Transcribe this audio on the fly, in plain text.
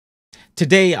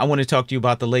Today, I want to talk to you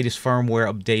about the latest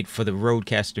firmware update for the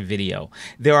RØDECaster Video.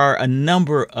 There are a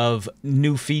number of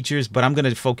new features, but I'm going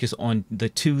to focus on the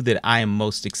two that I am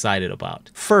most excited about.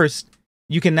 First,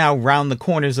 you can now round the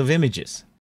corners of images.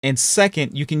 And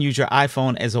second, you can use your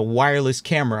iPhone as a wireless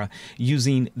camera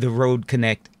using the Rode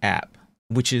Connect app,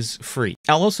 which is free.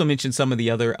 I'll also mention some of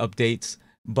the other updates,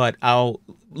 but I'll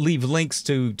leave links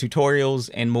to tutorials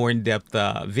and more in-depth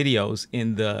videos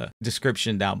in the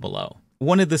description down below.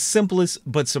 One of the simplest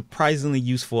but surprisingly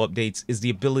useful updates is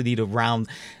the ability to round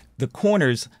the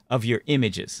corners of your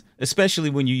images,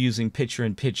 especially when you're using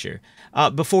picture-in-picture.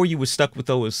 Before, you were stuck with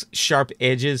those sharp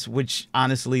edges, which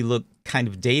honestly look kind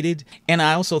of dated. And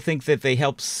I also think that they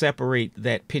help separate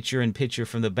that picture-in-picture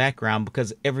from the background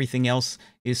because everything else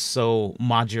is so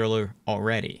modular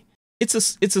already. It's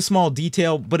a small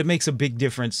detail, but it makes a big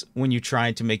difference when you're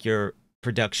trying to make your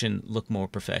production look more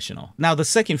professional. Now, the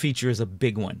second feature is a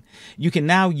big one. You can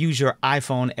now use your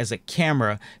iPhone as a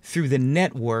camera through the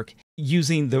network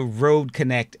using the Rode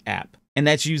Connect app, and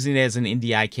that's using it as an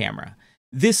NDI camera.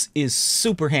 This is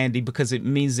super handy because it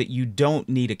means that you don't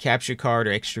need a capture card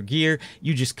or extra gear.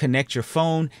 You just connect your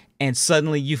phone and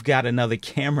suddenly you've got another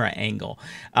camera angle.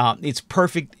 It's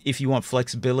perfect if you want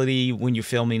flexibility when you're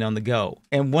filming on the go.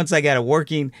 And once I got it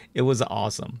working, it was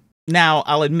awesome. Now,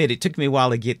 I'll admit it took me a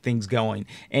while to get things going,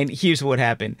 and here's what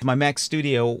happened. My Mac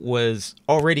Studio was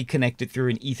already connected through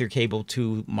an Ether cable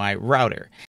to my router,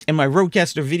 and my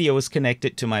RØDECaster Video is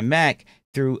connected to my Mac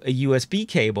through a USB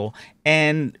cable,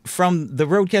 and from the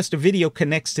RØDECaster Video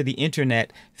connects to the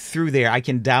internet through there. I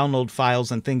can download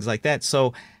files and things like that,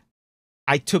 so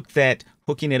I took that,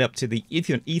 hooking it up to the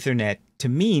Ethernet to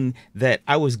mean that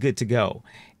I was good to go.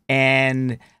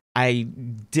 And I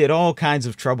did all kinds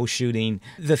of troubleshooting.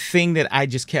 The thing that I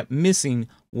just kept missing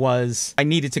was I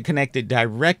needed to connect it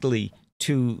directly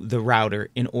to the router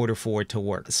in order for it to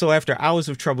work. So after hours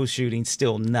of troubleshooting,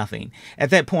 still nothing.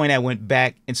 At that point, I went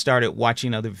back and started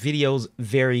watching other videos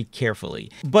very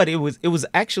carefully. But it was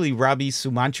actually Ravi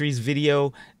Sumantri's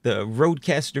video, the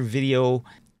RØDECaster Video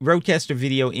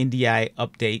NDI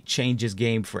update changes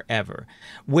game forever,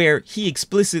 where he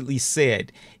explicitly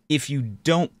said, if you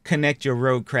don't connect your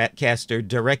RØDECaster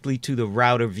directly to the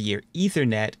router via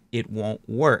Ethernet, it won't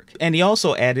work. And he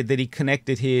also added that he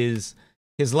connected his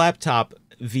laptop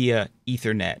via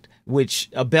Ethernet, which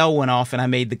a bell went off and I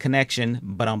made the connection,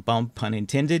 but pun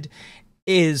intended,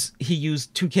 is he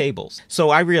used two cables. So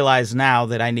I realized now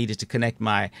that I needed to connect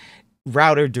my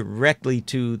router directly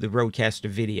to the RØDECaster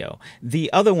Video.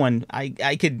 The other one,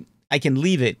 I can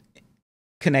leave it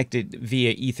connected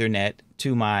via Ethernet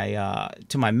to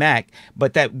my Mac,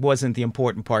 but that wasn't the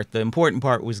important part. The important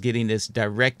part was getting this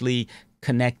directly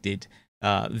connected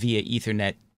via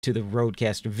Ethernet to the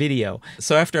RØDECaster Video.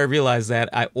 So after I realized that,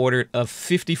 I ordered a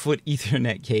 50-foot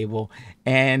Ethernet cable,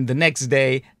 and the next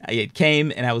day it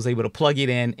came and I was able to plug it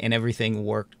in and everything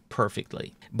worked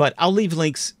perfectly. But I'll leave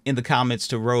links in the comments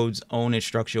to Rode's own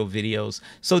instructional videos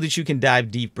so that you can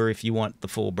dive deeper if you want the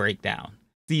full breakdown.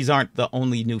 These aren't the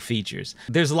only new features.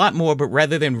 There's a lot more, but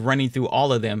rather than running through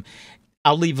all of them,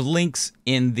 I'll leave links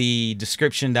in the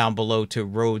description down below to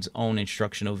Rode's own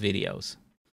instructional videos.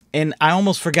 And I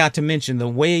almost forgot to mention, the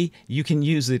way you can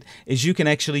use it is you can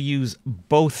actually use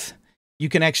both. You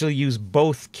can actually use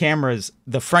both cameras,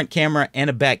 the front camera and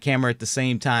a back camera at the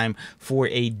same time for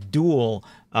a dual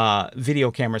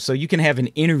video camera. So you can have an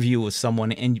interview with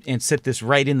someone and sit this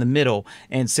right in the middle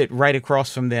and sit right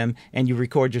across from them, and you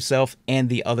record yourself and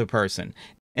the other person.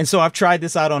 And so I've tried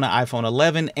this out on an iPhone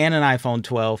 11 and an iPhone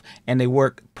 12, and they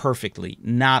work perfectly.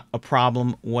 Not a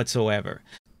problem whatsoever.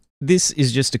 This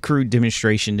is just a crude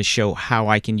demonstration to show how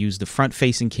I can use the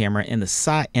front-facing camera and the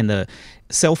side and the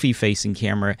selfie-facing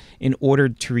camera in order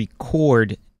to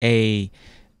record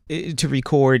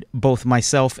both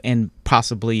myself and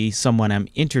possibly someone I'm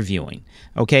interviewing.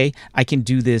 Okay, I can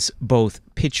do this both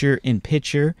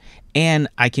picture-in-picture, and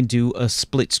I can do a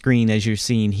split screen as you're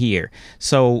seeing here.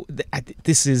 So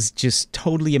this is just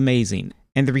totally amazing.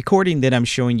 And the recording that I'm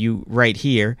showing you right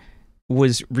here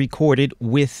was recorded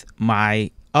with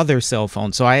my other cell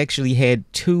phone. So I actually had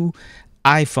two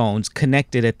iPhones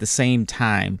connected at the same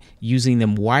time, using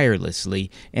them wirelessly,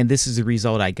 and this is the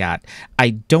result I got. I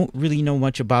don't really know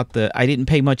much about I didn't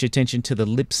pay much attention to the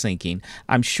lip syncing.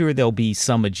 I'm sure there'll be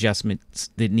some adjustments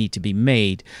that need to be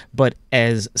made, but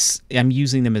as I'm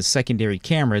using them as secondary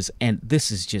cameras, and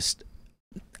this is just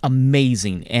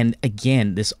amazing. And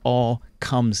again, this all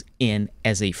comes in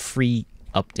as a free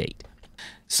update.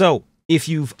 So if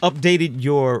you've updated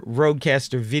your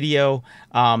RØDECaster Video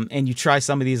and you try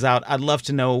some of these out, I'd love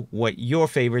to know what your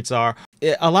favorites are.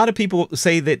 A lot of people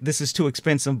say that this is too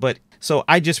expensive, but So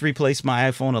I just replaced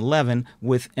my iPhone 11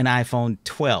 with an iPhone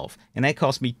 12, and that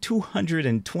cost me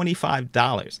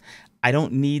 $225. I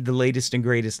don't need the latest and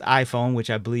greatest iPhone, which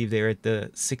I believe they're at the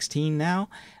 16 now.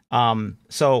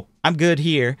 So I'm good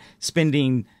here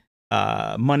spending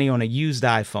money on a used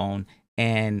iPhone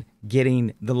and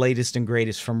getting the latest and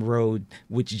greatest from Rode,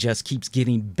 which just keeps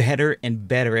getting better and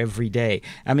better every day.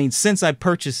 I mean, since I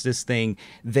purchased this thing,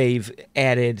 they've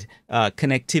added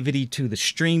connectivity to the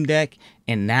Stream Deck,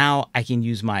 and now I can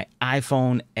use my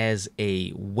iPhone as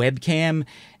a webcam.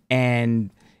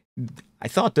 And I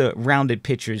thought the rounded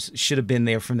pictures should have been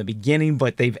there from the beginning,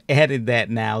 but they've added that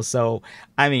now. So,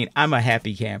 I mean, I'm a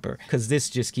happy camper because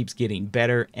this just keeps getting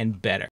better and better.